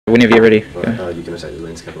Whenever you're ready. Right, you're going to take the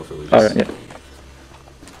lens cap off, or we just... Alright, yeah.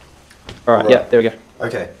 Alright, yeah, there we go.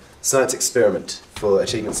 Okay, science experiment for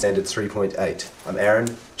achievement standard 3.8. I'm Aaron,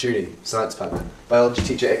 Juni, science partner. Biology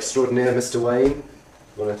teacher extraordinaire, Mr. Wayne.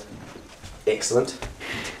 Excellent.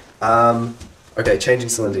 Okay, changing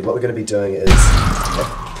salinity. What we're going to be doing is...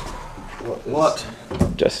 What?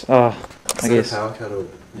 Just, I guess. Power cut or...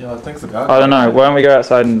 Yeah, I think the guy. I don't know. Why don't we go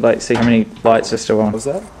outside and like see how many lights are still on? What was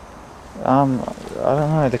that? I don't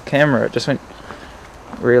know. The camera, it just went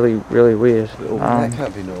really weird. That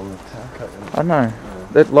can't be normal. Power cut. I don't know.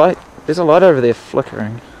 That light. There's a light over there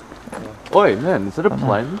flickering. Oi, man, is it a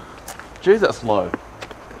plane? Jeez, that's low.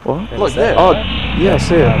 What? Look there. Oh, yeah, I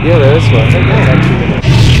see it. Yeah, there is one.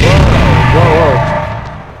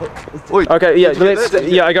 Whoa. Okay, yeah,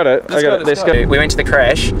 yeah, I got it. Let's go. We went to the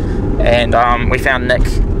crash, and we found Nick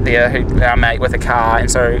there, our mate, with a car, and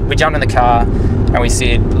so we jumped in the car, and we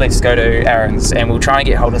said, let's go to Aaron's, and we'll try and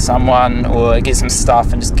get hold of someone or get some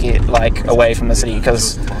stuff and just get like away from the city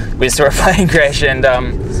because we saw a plane crash. And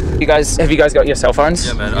have you guys got your cell phones?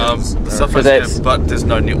 Yeah, man. The cell phones, yeah, but there's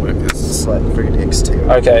no network. It's like freaking XT.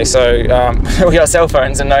 Okay, so we got cell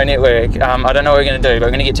phones and no network. I don't know what we're going to do, but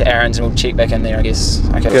we're going to get to Aaron's and we'll check back in there, I guess.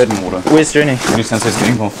 Okay, good. Where's Juni? Juni says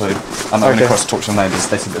getting more food. I went across to talk to the neighbours.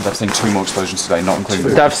 They said that they've seen 2 more explosions today, not including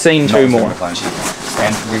the... They've seen 2 more.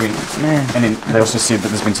 And we went... Man. And then they also said that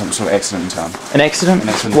there's been some sort of accident in town. An accident?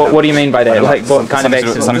 What do you mean by that? Like, what kind of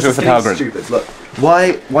accident? Something to do with the power grid. Stupid. Look,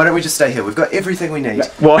 why don't we just stay here? We've got everything we need.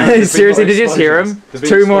 What? Seriously, did you just hear him?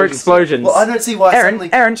 2 more explosions. Well, I don't see why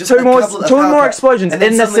Aaron, two more explosions in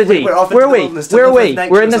the city. Where are we?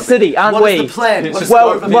 We're in the city, aren't we? What's the plan?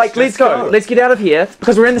 Well, like, let's go. Let's get out of here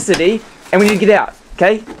because we're in the city and we need to get out.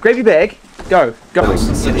 Okay? Grab your bag. Go.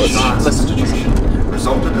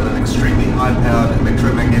 Resulted in an extremely high-powered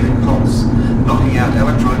electromagnetic pulse, knocking out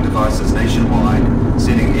electronic devices nationwide,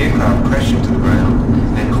 sending aircraft crashing to the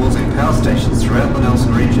ground, and causing power stations throughout the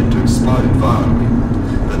Nelson region to explode violently.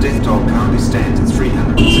 The death toll currently stands at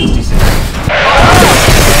 367.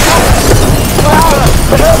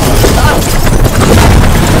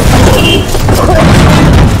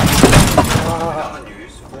 On the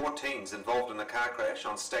news, 4 teens involved in a car crash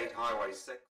on State Highway 6.